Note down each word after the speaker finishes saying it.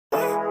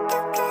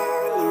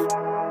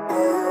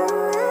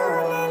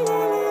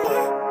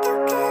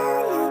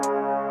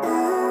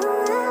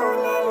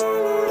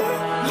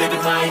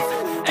Living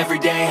life,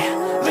 everyday,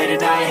 late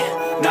at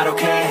night, not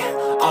okay.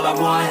 All I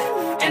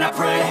want, and I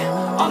pray,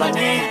 all I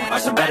need are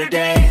some better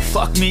days.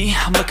 Fuck me,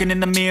 I'm looking in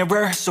the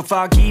mirror, so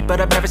foggy,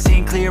 but I've never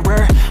seen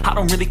clearer. I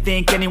don't really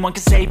think anyone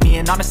can save me,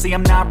 and honestly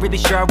I'm not really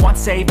sure I want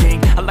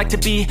saving. I like to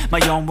be my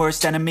own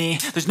worst enemy.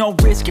 There's no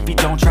risk if you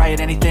don't try at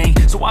anything,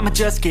 so I'ma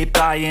just keep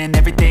buying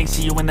everything.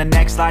 See you in the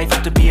next life,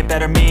 have to be a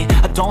better me.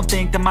 I don't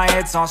think that my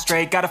head's on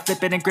straight, gotta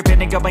flip it and grip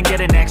it and go and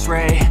get an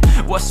x-ray.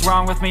 What's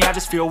wrong with me? I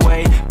just feel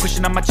weight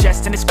pushing on my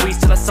chest and it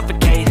squeezes till I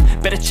suffocate.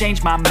 Better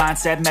change my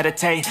mindset,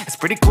 meditate. It's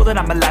pretty cool that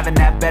I'm alive and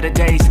have better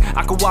days.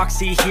 I could walk,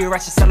 see, hear, I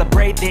should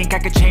celebrate. Think I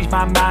could change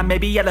my mind,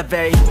 maybe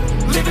elevate.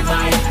 Living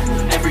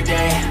life,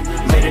 everyday,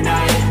 late at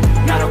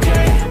night, not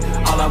okay.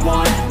 All I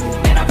want,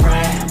 and I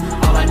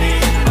pray, all I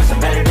need are some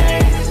better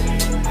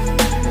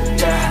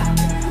days.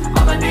 Yeah,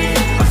 all I need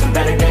are some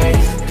better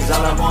days. Cause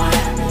all I want,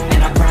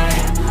 and I pray,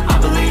 I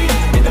believe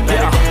in the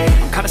better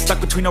days. I'm kinda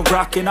stuck between a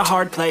rock and a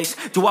hard place.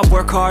 Do I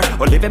work hard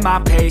or live at my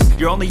pace?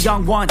 You're only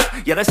young once,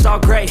 yeah that's all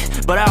great,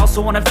 but I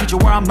also want a future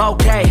where I'm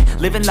okay.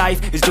 Living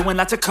life is doing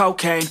lots of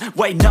cocaine.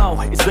 Wait no,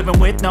 it's living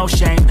with no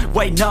shame.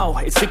 Wait no,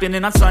 it's sleeping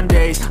in on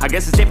Sundays. I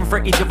guess it's different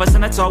for each of us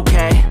and that's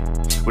okay.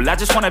 Well I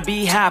just wanna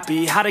be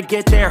happy, how to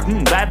get there?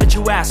 Glad that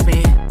you asked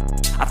me.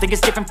 I think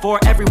it's different for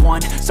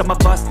everyone. Some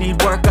of us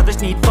need work,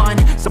 others need fun.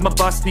 Some of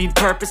us need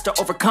purpose to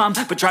overcome.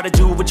 But try to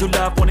do what you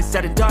love when it's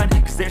said and done.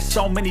 Cause there's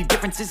so many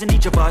differences in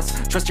each of us.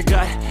 Trust your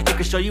gut, it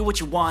can show you what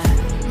you want.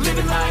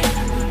 Living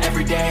life,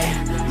 everyday,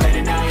 late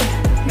at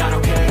night, not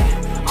okay.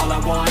 All I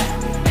want,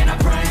 and I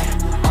pray,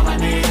 all I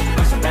need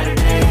are some better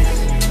days.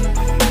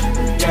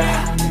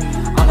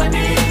 Yeah, all I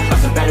need are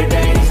some better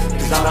days.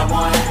 Cause all I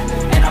want,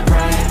 and I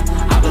pray,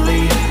 I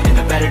believe in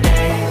the better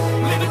days.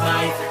 Living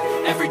life,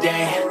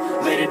 everyday,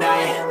 late at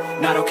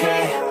night, not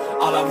okay.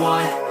 All I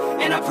want,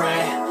 and I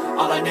pray,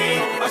 all I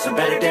need are some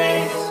better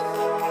days.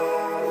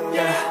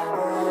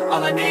 Yeah,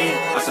 all I need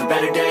are some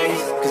better days.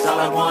 Cause all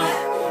I want,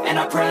 and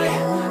I pray,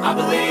 I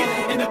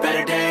believe in the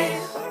better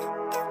days.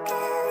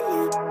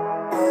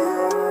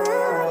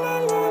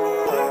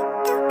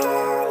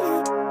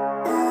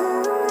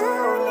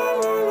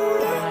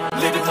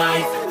 Living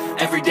life,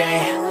 everyday,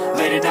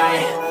 late at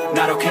night,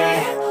 not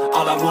okay.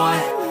 All I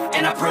want,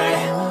 and I pray,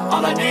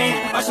 all I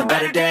need are some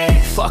better days.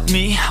 Fuck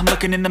me, I'm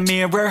looking in the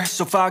mirror,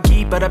 so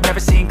foggy, but I've never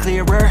seen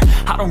clearer.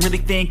 I don't really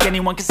think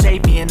anyone can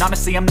save me, and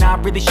honestly I'm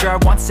not really sure I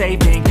want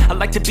saving. I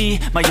like to be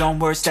my own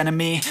worst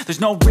enemy.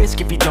 There's no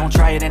risk if you don't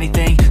try at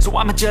anything, so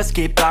I'ma just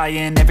keep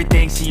buying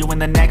everything. See you in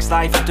the next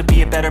life, have to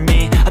be a better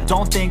me. I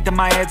don't think that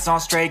my head's on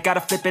straight,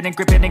 gotta flip it and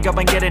grip it and go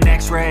and get an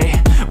x-ray.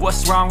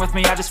 What's wrong with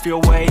me? I just feel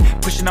weight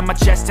pushing on my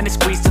chest and it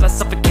squeezes till I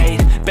suffocate.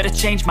 Better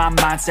change my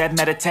mindset,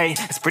 meditate.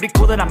 It's pretty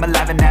cool that I'm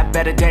alive and have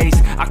better days.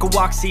 I could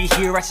walk, see,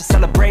 hear, I should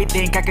celebrate.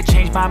 Think I could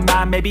change my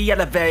mind, maybe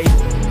elevate.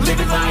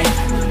 Living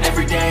life,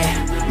 everyday,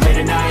 late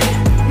at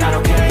night, not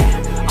okay.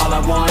 All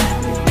I want,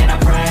 and I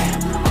pray,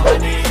 all I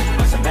need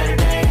are some better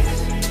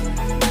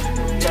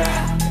days.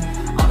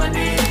 Yeah, all I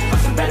need are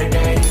some better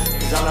days.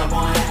 Cause all I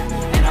want,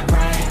 and I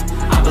pray,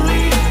 I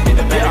believe in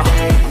the better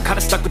days. I'm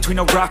kinda stuck between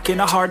a rock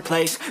and a hard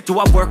place. Do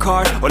I work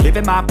hard or live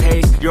at my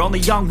pace? You're only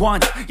young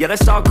once, yeah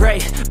that's all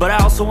great, but I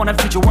also want a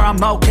future where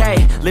I'm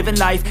okay. Living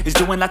life is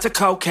doing lots of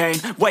cocaine.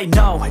 Wait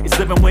no, it's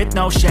living with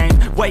no shame.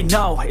 Wait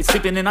no, it's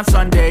sleeping in on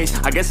Sundays.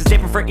 I guess it's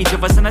different for each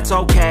of us and that's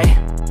okay.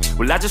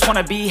 Well I just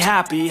wanna be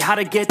happy, how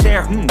to get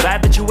there?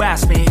 Glad that you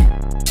asked me.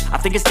 I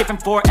think it's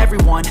different for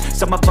everyone.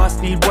 Some of us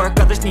need work,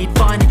 others need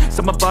fun.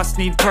 Some of us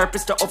need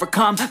purpose to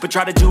overcome. But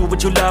try to do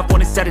what you love when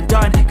it's said and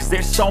done. Cause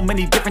there's so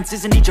many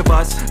differences in each of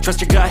us.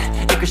 Trust your gut,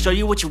 it can show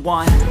you what you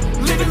want.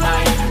 Living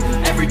life,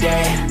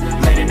 everyday,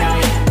 late at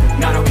night,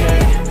 not okay.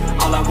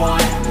 All I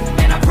want,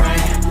 and I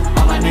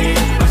pray, all I need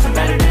are some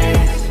better days.